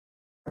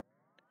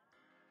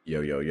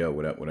Yo, yo, yo,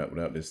 what up, what up, what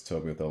up? This is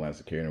Toby with Online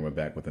Security, and we're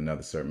back with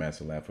another Cert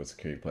Master Lab for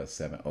Security Plus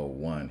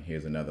 701.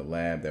 Here's another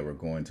lab that we're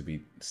going to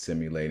be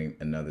simulating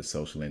another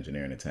social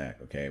engineering attack,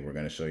 okay? We're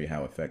going to show you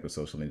how effective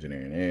social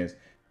engineering is,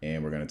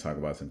 and we're going to talk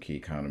about some key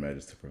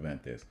countermeasures to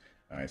prevent this.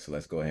 All right, so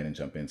let's go ahead and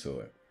jump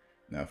into it.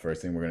 Now,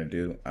 first thing we're going to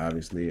do,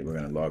 obviously, we're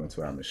going to log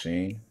into our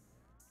machine.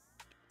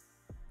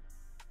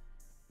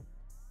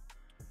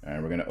 All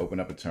right, we're going to open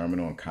up a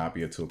terminal and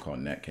copy a tool called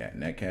Netcat.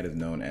 Netcat is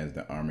known as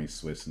the Army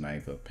Swiss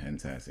knife of pen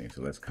testing.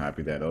 So let's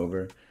copy that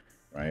over.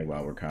 Right,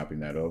 while we're copying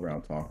that over,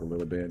 I'll talk a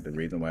little bit. The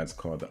reason why it's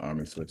called the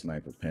Army Swiss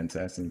knife of pen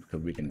testing is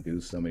because we can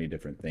do so many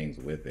different things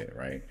with it,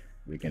 right?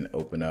 We can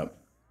open up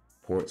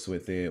ports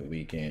with it.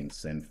 We can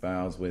send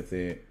files with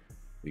it.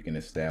 We can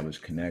establish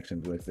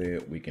connections with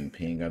it. We can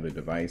ping other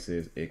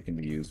devices. It can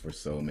be used for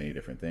so many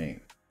different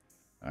things.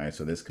 All right,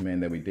 so this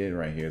command that we did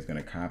right here is going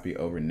to copy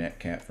over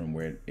netcat from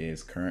where it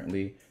is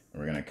currently,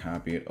 and we're going to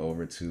copy it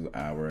over to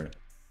our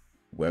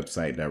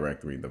website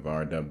directory, the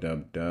var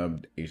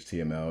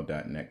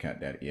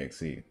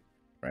html.netcat.exe,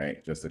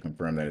 right? Just to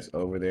confirm that it's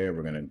over there,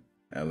 we're going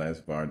to ls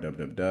var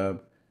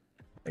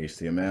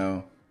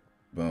html.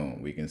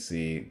 Boom, we can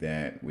see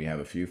that we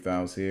have a few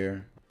files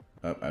here.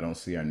 I don't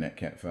see our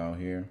netcat file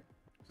here,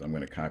 so I'm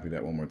going to copy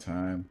that one more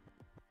time.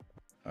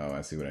 Oh,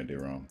 I see what I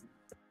did wrong.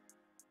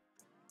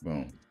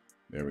 Boom.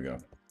 There we go.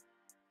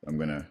 I'm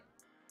gonna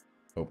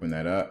open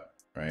that up,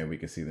 right? We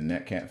can see the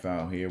netcat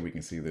file here. We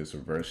can see this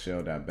reverse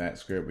shell.bat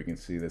script. We can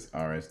see this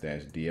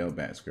rs-dl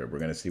bat script. We're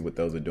gonna see what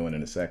those are doing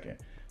in a second.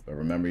 But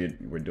remember,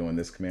 we're doing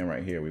this command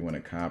right here. We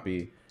wanna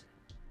copy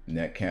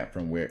netcat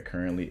from where it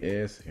currently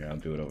is. Here, I'll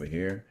do it over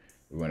here.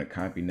 We want to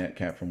copy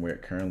netcat from where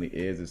it currently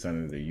is. It's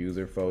under the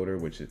user folder,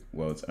 which is,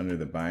 well, it's under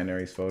the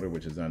binaries folder,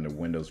 which is under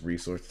Windows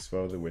resources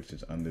folder, which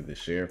is under the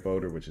share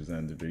folder, which is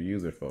under the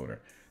user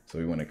folder. So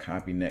we want to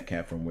copy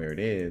netcat from where it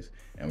is,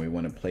 and we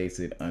want to place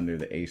it under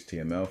the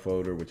HTML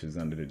folder, which is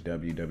under the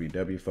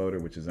www folder,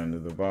 which is under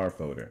the var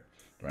folder,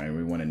 right? And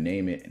we want to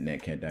name it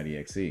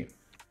netcat.exe.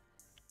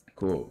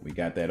 Cool, we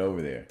got that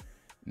over there.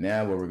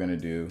 Now what we're going to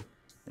do,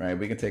 right,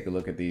 we can take a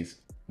look at these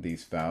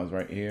files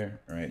right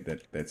here, right?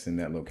 That's in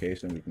that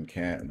location. We can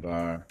cat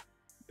var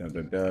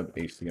www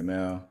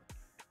html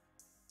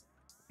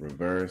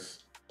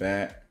reverse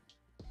bat,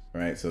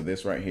 right? So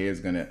this right here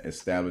is going to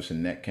establish a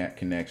netcat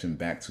connection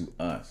back to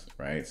us,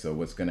 right? So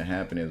what's going to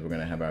happen is we're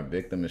going to have our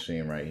victim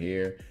machine right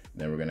here.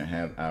 Then we're going to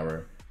have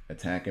our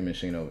attacking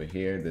machine over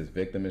here. This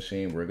victim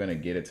machine, we're going to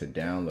get it to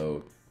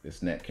download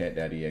this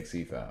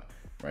netcat.exe file,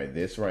 right?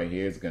 This right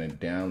here is going to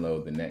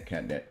download the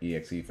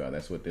netcat.exe file.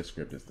 That's what this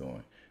script is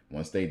doing.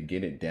 Once they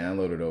get it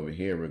downloaded over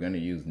here, we're going to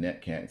use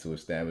netcat to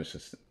establish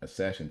a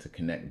session to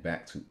connect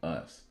back to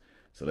us.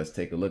 So let's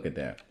take a look at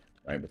that.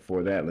 All right,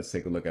 before that, let's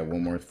take a look at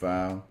one more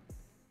file,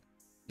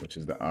 which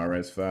is the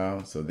rs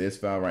file. So this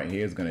file right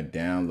here is going to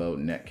download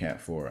netcat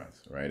for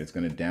us, right? It's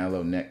going to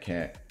download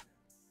netcat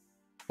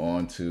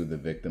onto the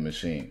victim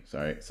machine. All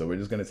right, so we're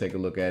just going to take a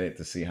look at it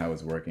to see how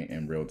it's working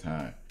in real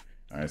time.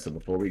 All right, so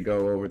before we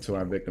go over to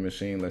our victim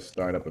machine, let's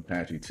start up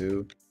Apache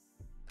 2.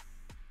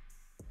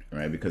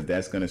 Right, because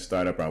that's going to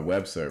start up our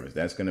web service.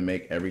 That's going to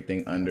make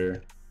everything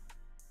under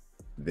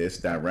this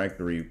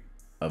directory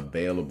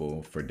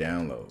available for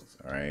downloads.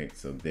 All right,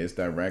 so this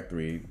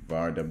directory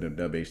var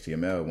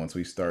www.html, once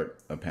we start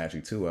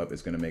Apache 2 up,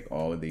 it's going to make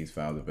all of these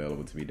files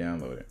available to be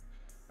downloaded.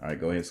 All right,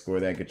 go ahead, score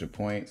that, get your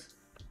points.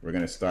 We're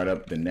going to start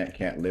up the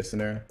netcat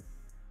listener.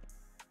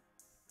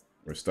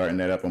 We're starting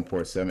that up on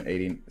port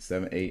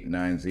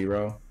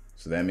 7890.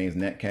 So that means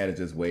netcat is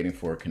just waiting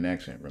for a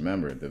connection.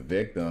 Remember, the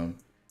victim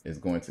is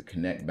going to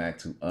connect back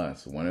to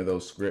us. One of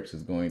those scripts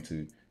is going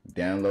to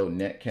download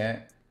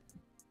netcat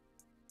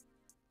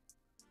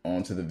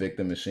onto the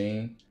victim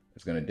machine.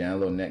 It's going to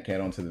download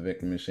netcat onto the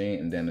victim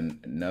machine, and then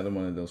another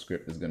one of those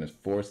scripts is going to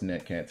force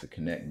netcat to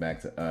connect back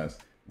to us.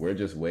 We're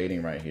just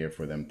waiting right here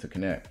for them to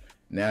connect.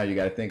 Now you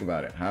got to think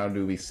about it. How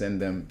do we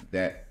send them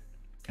that?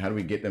 How do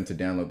we get them to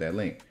download that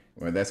link?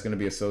 Well, that's going to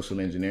be a social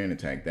engineering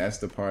attack. That's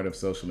the part of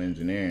social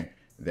engineering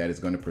that is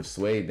going to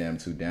persuade them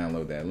to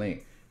download that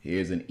link.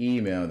 Here's an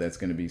email that's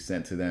going to be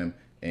sent to them.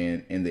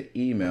 And in the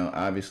email,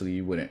 obviously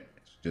you wouldn't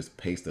just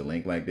paste a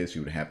link like this.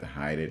 You would have to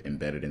hide it,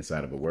 embed it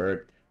inside of a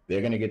Word.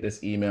 They're going to get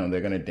this email and they're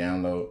going to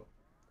download,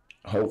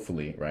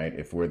 hopefully, right?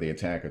 If we're the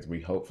attackers,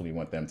 we hopefully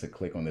want them to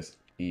click on this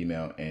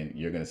email, and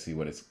you're going to see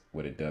what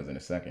it does in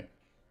a second.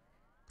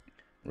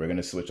 We're going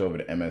to switch over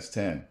to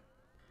MS10.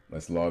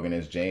 Let's log in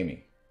as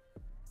Jamie.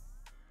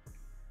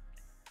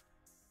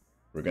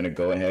 We're going to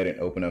go ahead and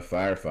open up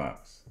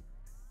Firefox,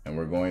 and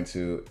we're going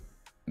to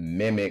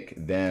mimic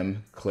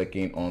them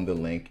clicking on the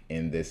link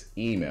in this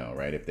email,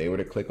 right? If they were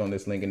to click on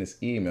this link in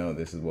this email,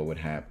 this is what would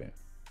happen.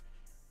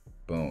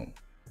 Boom,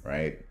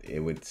 right? It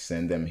would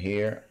send them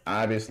here.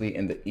 Obviously,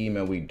 in the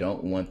email, we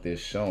don't want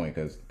this showing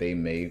because they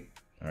may,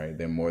 all right,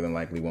 they more than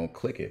likely won't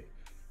click it.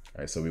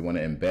 All right, so we want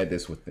to embed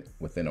this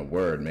within a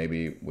word,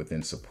 maybe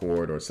within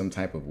support or some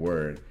type of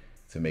word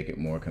to make it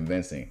more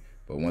convincing.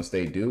 But once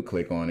they do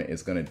click on it,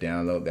 it's going to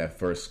download that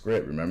first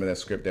script. Remember that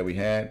script that we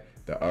had,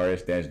 the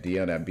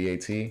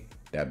rs-dl.bat,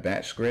 that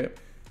batch script?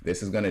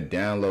 This is going to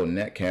download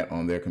Netcat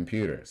on their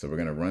computer. So we're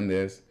going to run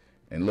this,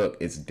 and look,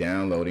 it's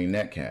downloading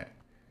Netcat,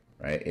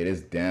 right? It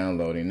is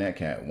downloading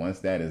Netcat. Once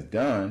that is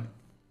done,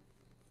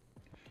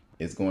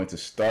 it's going to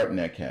start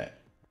Netcat.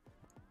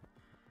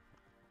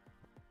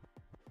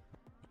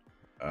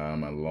 I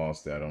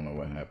lost it. I don't know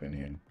what happened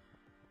here.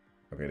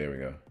 Okay, there we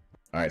go.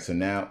 All right, so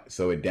now,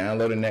 it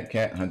downloaded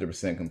Netcat,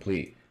 100%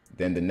 complete.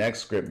 Then the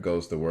next script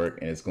goes to work,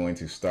 and it's going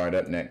to start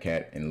up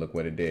Netcat, and look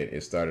what it did.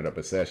 It started up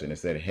a session. It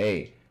said,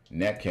 hey,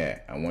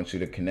 Netcat, I want you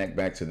to connect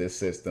back to this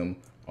system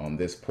on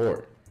this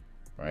port.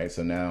 All right,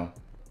 so now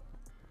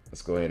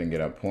let's go ahead and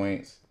get our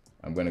points.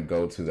 I'm going to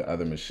go to the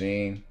other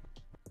machine,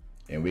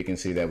 and we can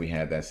see that we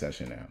had that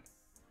session now.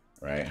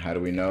 Right? How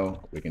do we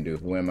know? We can do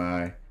who am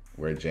I?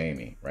 We're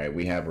Jamie, right?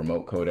 We have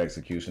remote code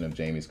execution of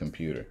Jamie's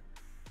computer.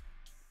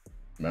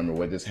 Remember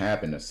what just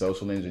happened, a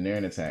social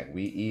engineering attack.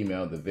 We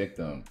emailed the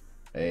victim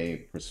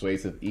a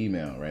persuasive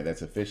email, right?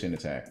 That's a phishing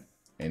attack.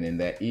 And in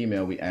that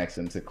email, we asked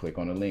them to click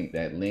on a link.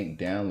 That link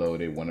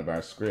downloaded one of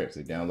our scripts.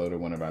 It downloaded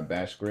one of our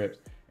bash scripts,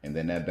 and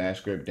then that bash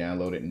script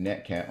downloaded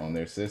Netcat on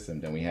their system.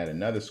 Then we had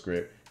another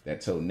script that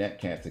told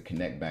Netcat to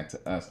connect back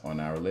to us on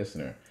our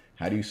listener.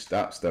 How do you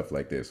stop stuff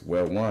like this?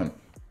 Well, one,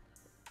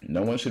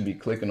 no one should be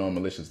clicking on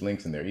malicious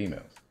links in their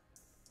emails,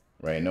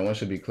 right? No one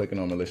should be clicking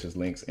on malicious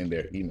links in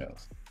their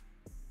emails.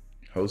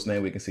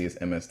 Hostname we can see is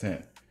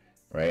MS10,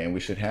 right? And we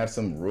should have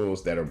some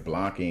rules that are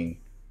blocking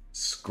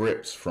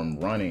scripts from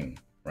running,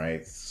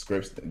 right?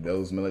 Scripts,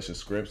 those malicious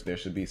scripts, there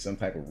should be some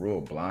type of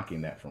rule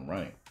blocking that from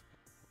running.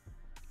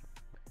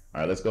 All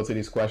right, let's go to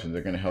these questions.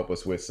 They're going to help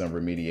us with some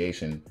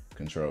remediation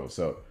control.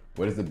 So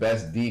what is the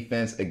best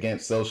defense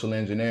against social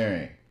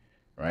engineering,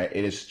 right?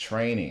 It is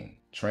training.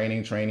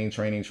 Training.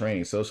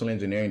 Social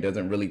engineering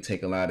doesn't really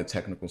take a lot of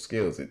technical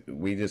skills.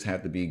 We just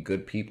have to be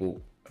good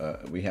people.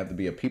 We have to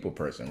be a people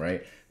person,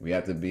 right? We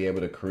have to be able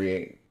to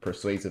create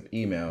persuasive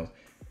emails.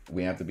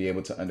 We have to be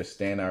able to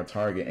understand our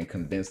target and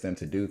convince them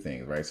to do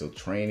things, right? So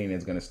training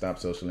is going to stop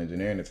social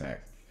engineering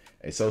attacks.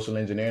 A social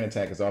engineering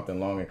attack is often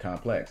long and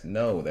complex.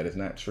 No, that is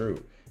not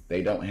true.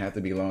 They don't have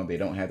to be long. They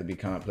don't have to be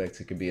complex.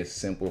 It could be a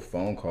simple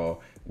phone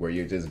call where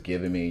you're just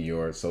giving me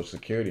your social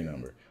security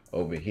number.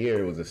 Over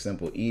here, it was a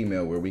simple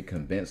email where we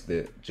convinced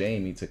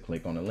Jamie to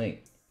click on a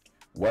link.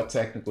 What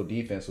technical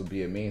defense would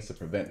be a means to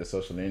prevent the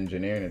social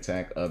engineering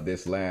attack of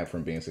this lab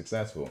from being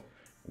successful?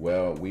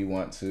 Well, we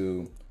want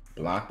to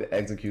block the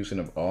execution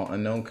of all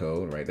unknown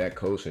code, right? That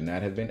code should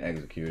not have been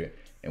executed.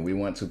 And we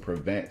want to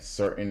prevent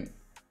certain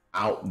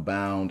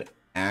outbound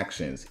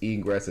actions.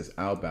 Egress is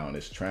outbound.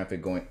 It's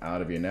traffic going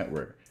out of your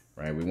network,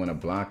 right? We want to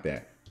block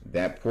that.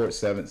 That port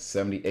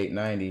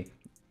 7890,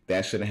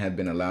 that shouldn't have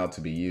been allowed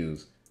to be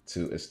used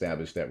to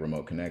establish that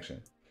remote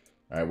connection.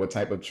 All right, what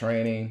type of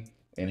training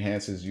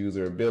enhances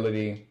user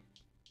ability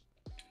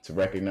to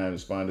recognize and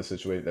respond to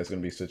situations? That's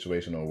going to be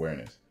situational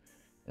awareness,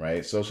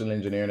 right? Social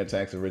engineering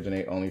attacks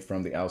originate only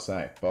from the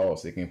outside.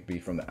 False. It can be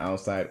from the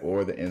outside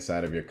or the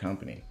inside of your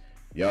company.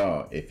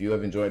 Y'all, if you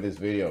have enjoyed this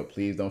video,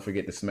 please don't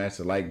forget to smash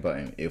the like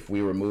button. If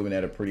we were moving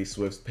at a pretty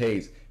swift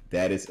pace,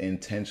 that is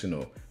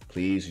intentional.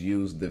 Please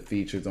use the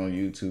features on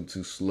YouTube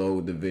to slow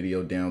the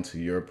video down to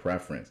your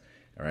preference.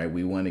 All right,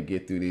 we want to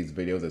get through these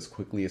videos as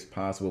quickly as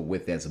possible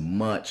with as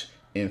much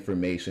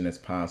information as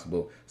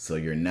possible so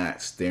you're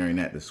not staring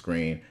at the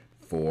screen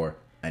for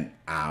an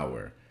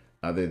hour.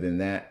 Other than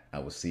that, I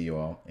will see you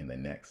all in the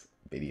next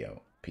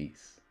video.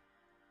 Peace.